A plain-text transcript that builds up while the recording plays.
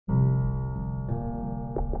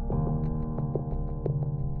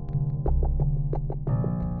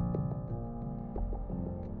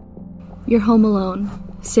You're home alone,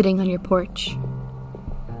 sitting on your porch.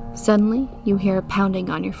 Suddenly, you hear a pounding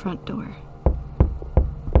on your front door.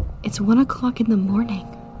 It's 1 o'clock in the morning.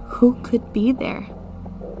 Who could be there?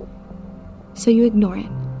 So you ignore it.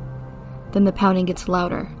 Then the pounding gets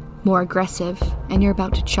louder, more aggressive, and you're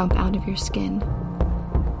about to jump out of your skin.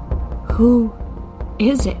 Who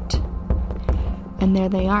is it? And there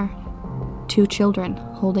they are, 2 children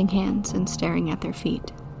holding hands and staring at their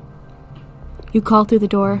feet. You call through the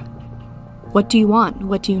door, "What do you want?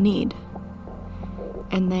 What do you need?"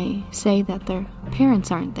 And they say that their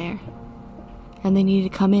parents aren't there, and they need to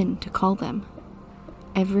come in to call them.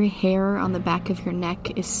 Every hair on the back of your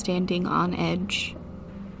neck is standing on edge.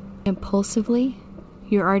 Impulsively,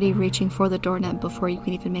 you're already reaching for the doorknob before you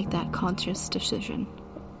can even make that conscious decision.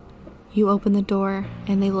 You open the door,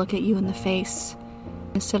 and they look at you in the face.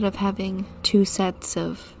 Instead of having 2 sets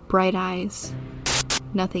of bright eyes,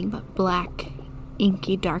 nothing but black,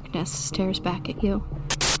 inky darkness stares back at you.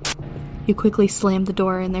 You quickly slam the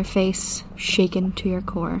door in their face, shaken to your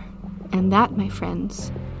core. And that, my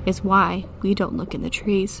friends, is why we don't look in the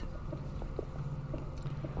trees.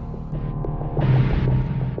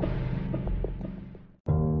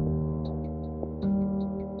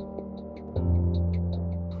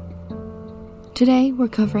 Today, we're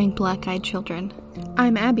covering Black-Eyed Children.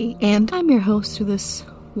 I'm Abby, and I'm your host for this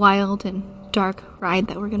wild and dark ride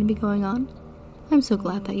that we're going to be going on. I'm so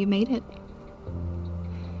glad that you made it.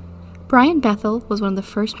 Brian Bethel was one of the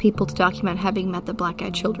first people to document having met the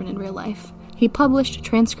Black-Eyed Children in real life. He published a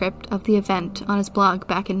transcript of the event on his blog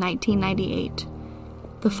back in 1998.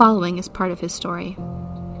 The following is part of his story.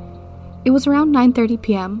 It was around 9:30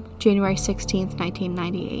 p.m., January 16th,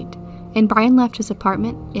 1998, and Brian left his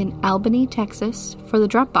apartment in Albany, Texas, for the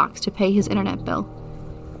Dropbox to pay his internet bill.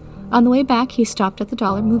 On the way back, he stopped at the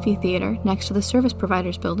Dollar movie theater next to the service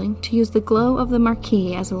provider's building to use the glow of the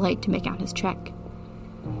marquee as a light to make out his check.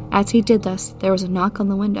 As he did this, there was a knock on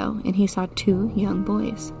the window, and he saw 2 young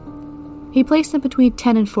boys. He placed them between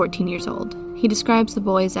 10 and 14 years old. He describes the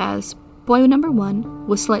boys as, boy number 1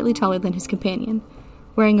 was slightly taller than his companion,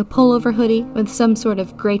 wearing a pullover hoodie with some sort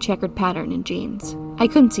of gray checkered pattern and jeans. I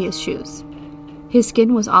couldn't see his shoes. His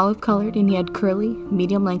skin was olive-colored, and he had curly,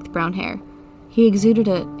 medium-length brown hair. He exuded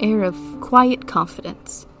an air of quiet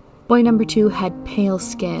confidence. Boy number 2 had pale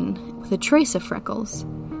skin, with a trace of freckles.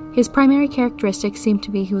 His primary characteristic seemed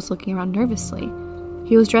to be he was looking around nervously.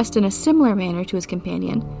 He was dressed in a similar manner to his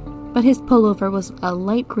companion, but his pullover was a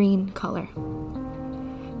light green color.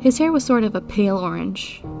 His hair was sort of a pale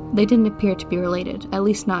orange. They didn't appear to be related, at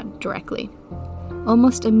least not directly.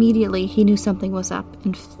 Almost immediately, he knew something was up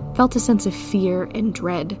and felt a sense of fear and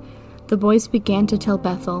dread. The boys began to tell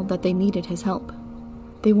Bethel that they needed his help.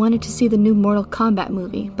 They wanted to see the new Mortal Kombat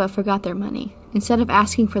movie, but forgot their money. Instead of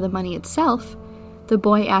asking for the money itself, the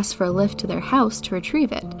boy asked for a lift to their house to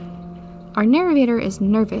retrieve it. Our narrator is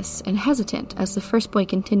nervous and hesitant as the first boy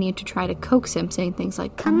continued to try to coax him, saying things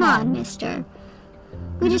like, "Come on, mister.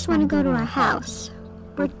 We just want to go to our house.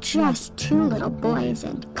 We're just 2 little boys,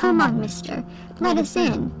 and come on, mister. Let us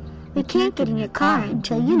in. We can't get in your car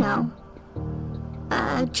until you know.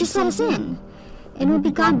 Just let us in, and we'll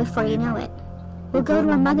be gone before you know it. We'll go to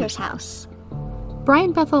our mother's house."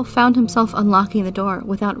 Brian Bethel found himself unlocking the door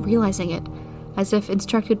without realizing it, as if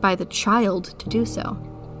instructed by the child to do so.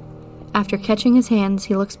 After catching his hands,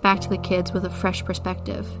 he looks back to the kids with a fresh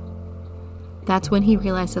perspective. That's when he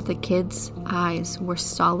realized that the kids' eyes were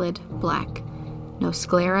solid black. No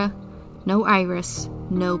sclera, no iris,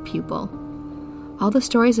 no pupil. All the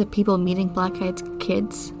stories of people meeting black-eyed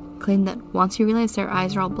kids claim that once you realize their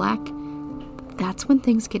eyes are all black, that's when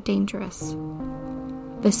things get dangerous.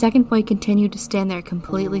 The second boy continued to stand there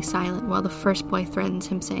completely silent while the first boy threatens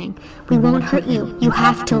him, saying, "We won't hurt you. You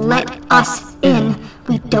have to let us in.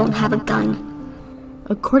 We don't have a gun."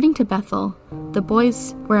 According to Bethel, the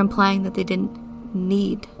boys were implying that they didn't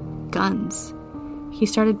need guns. He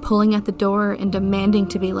started pulling at the door and demanding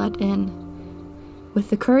to be let in. With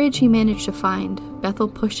the courage he managed to find, Bethel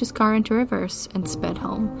pushed his car into reverse and sped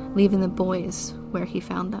home, leaving the boys where he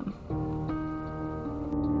found them.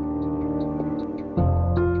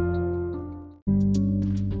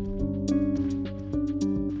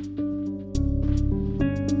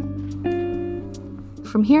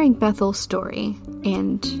 From hearing Bethel's story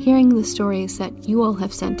and hearing the stories that you all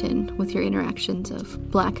have sent in with your interactions of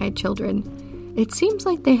Black-Eyed Children, it seems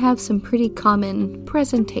like they have some pretty common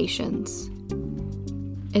presentations.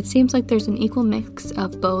 It seems like there's an equal mix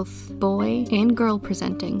of both boy and girl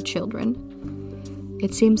presenting children.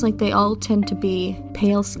 It seems like they all tend to be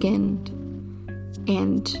pale-skinned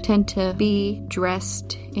and tend to be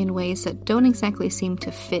dressed in ways that don't exactly seem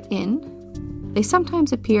to fit in. They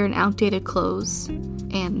sometimes appear in outdated clothes,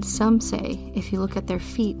 and some say if you look at their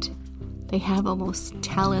feet, they have almost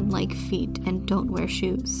talon-like feet and don't wear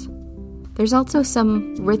shoes. There's also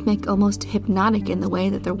some rhythmic, almost hypnotic in the way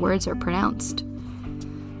that their words are pronounced.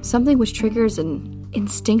 Something which triggers an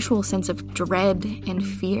instinctual sense of dread and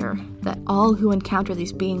fear that all who encounter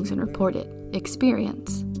these beings and report it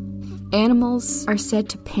experience. Animals are said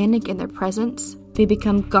to panic in their presence. They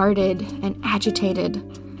become guarded and agitated,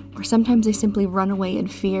 or sometimes they simply run away in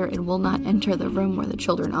fear and will not enter the room where the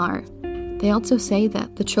children are. They also say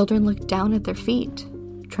that the children look down at their feet,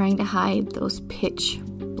 trying to hide those pitch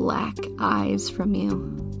black eyes from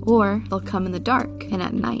you. Or they'll come in the dark and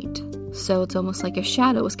at night, so it's almost like a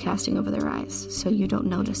shadow is casting over their eyes, so you don't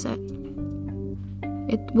notice it.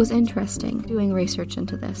 It was interesting doing research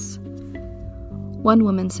into this. One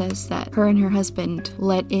woman says that her and her husband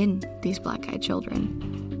let in these black-eyed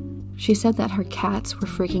children. She said that her cats were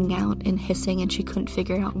freaking out and hissing and she couldn't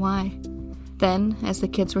figure out why. Then, as the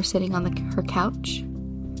kids were sitting on her couch,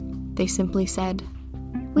 they simply said,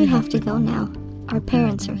 "We have to go now. Our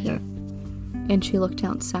parents are here." And she looked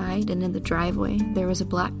outside, and in the driveway there was a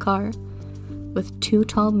black car with 2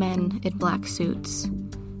 tall men in black suits,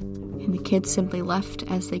 and the kids simply left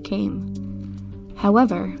as they came.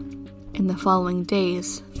 However, in the following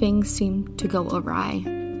days, things seemed to go awry.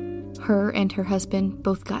 Her and her husband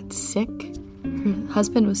both got sick. Her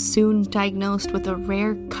husband was soon diagnosed with a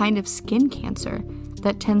rare kind of skin cancer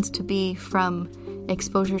that tends to be from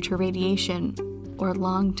exposure to radiation or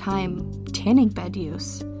long-time tanning bed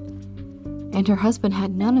use. And her husband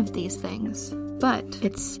had none of these things. But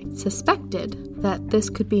it's suspected that this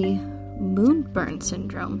could be moonburn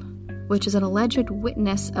syndrome, which is an alleged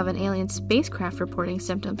witness of an alien spacecraft reporting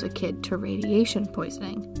symptoms akin to radiation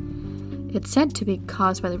poisoning. It's said to be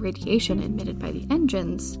caused by the radiation emitted by the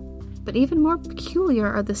engines, but even more peculiar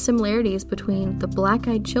are the similarities between the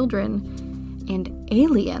black-eyed children and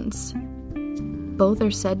aliens. Both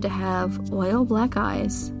are said to have oil black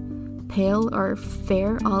eyes, pale or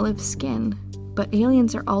fair olive skin, but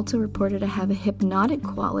aliens are also reported to have a hypnotic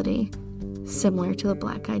quality similar to the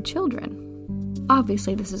black-eyed children.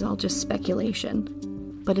 Obviously, this is all just speculation,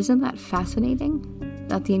 but isn't that fascinating?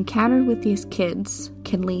 That the encounter with these kids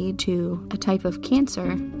can lead to a type of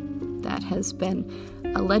cancer that has been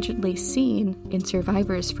allegedly seen in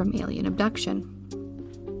survivors from alien abduction.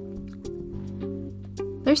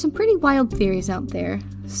 There's some pretty wild theories out there.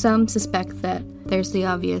 Some suspect that there's the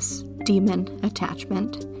obvious demon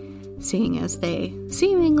attachment, seeing as they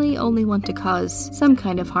seemingly only want to cause some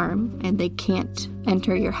kind of harm and they can't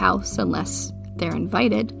enter your house unless they're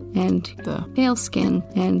invited, and the pale skin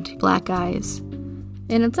and black eyes.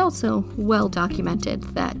 And it's also well documented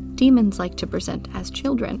that demons like to present as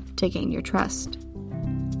children to gain your trust.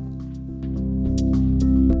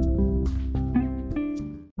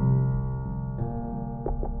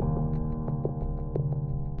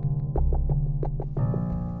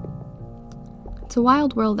 It's a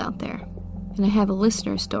wild world out there, and I have a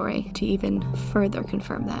listener story to even further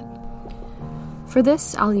confirm that. For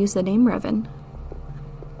this, I'll use the name Revan.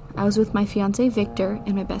 I was with my fiancé Victor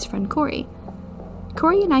and my best friend Corey.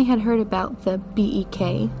 Corey and I had heard about the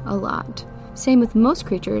BEK a lot. Same with most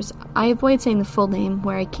creatures, I avoid saying the full name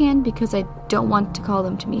where I can because I don't want to call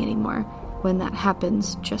them to me anymore when that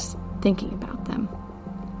happens, just thinking about them.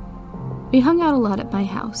 We hung out a lot at my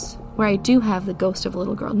house, where I do have the ghost of a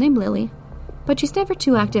little girl named Lily, but she's never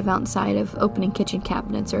too active outside of opening kitchen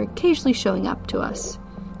cabinets or occasionally showing up to us.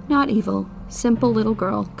 Not evil, simple little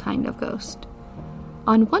girl kind of ghost.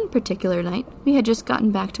 On one particular night, we had just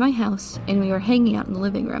gotten back to my house and we were hanging out in the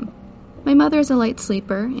living room. My mother is a light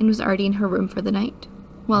sleeper and was already in her room for the night.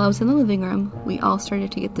 While I was in the living room, we all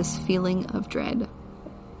started to get this feeling of dread.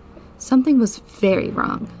 Something was very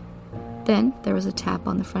wrong. Then there was a tap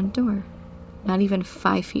on the front door, not even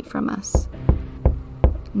 5 feet from us.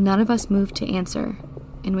 None of us moved to answer,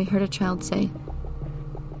 and we heard a child say,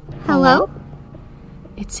 "Hello?"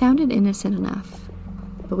 It sounded innocent enough,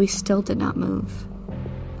 but we still did not move.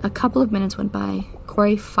 A couple of minutes went by.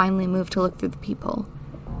 Corey finally moved to look through the peephole.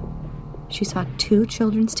 She saw 2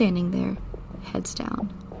 children standing there, heads down.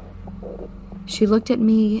 She looked at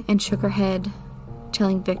me and shook her head,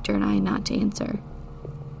 telling Victor and I not to answer.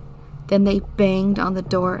 Then they banged on the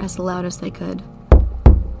door as loud as they could.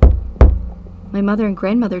 My mother and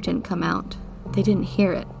grandmother didn't come out. They didn't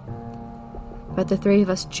hear it. But the 3 of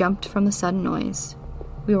us jumped from the sudden noise.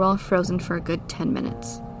 We were all frozen for a good 10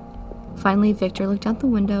 minutes. Finally, Victor looked out the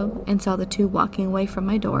window and saw the 2 walking away from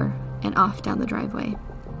my door and off down the driveway.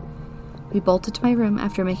 We bolted to my room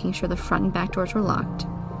after making sure the front and back doors were locked.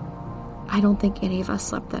 I don't think any of us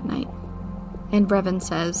slept that night. And Revan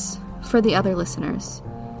says, For the other listeners,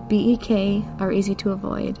 BEK are easy to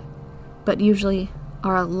avoid, but usually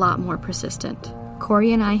are a lot more persistent.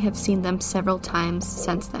 Corey and I have seen them several times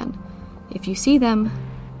since then. If you see them,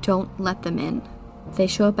 don't let them in. They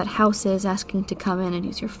show up at houses asking to come in and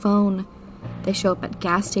use your phone. They show up at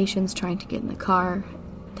gas stations trying to get in the car.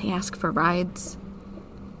 They ask for rides.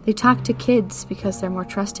 They talk to kids because they're more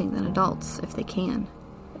trusting than adults, if they can.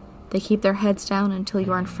 They keep their heads down until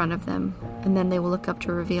you are in front of them, and then they will look up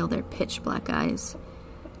to reveal their pitch black eyes.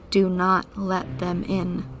 Do not let them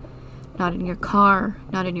in. Not in your car,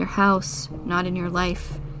 not in your house, not in your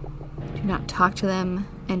life. Do not talk to them,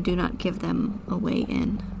 and do not give them a way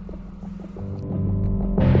in.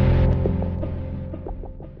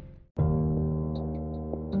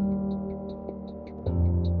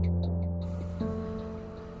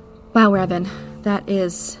 Wow, Revan, that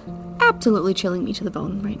is absolutely chilling me to the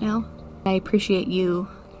bone right now. I appreciate you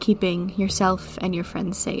keeping yourself and your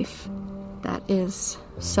friends safe. That is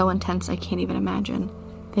so intense, I can't even imagine.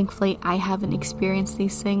 Thankfully, I haven't experienced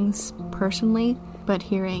these things personally, but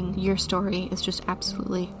hearing your story is just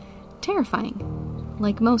absolutely terrifying.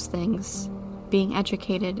 Like most things, being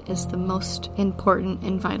educated is the most important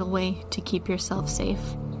and vital way to keep yourself safe.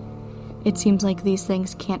 It seems like these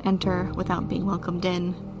things can't enter without being welcomed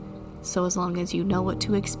in. So as long as you know what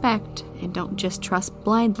to expect and don't just trust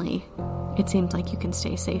blindly, it seems like you can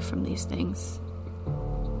stay safe from these things.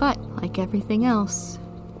 But, like everything else,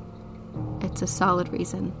 it's a solid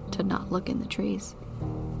reason to not look in the trees.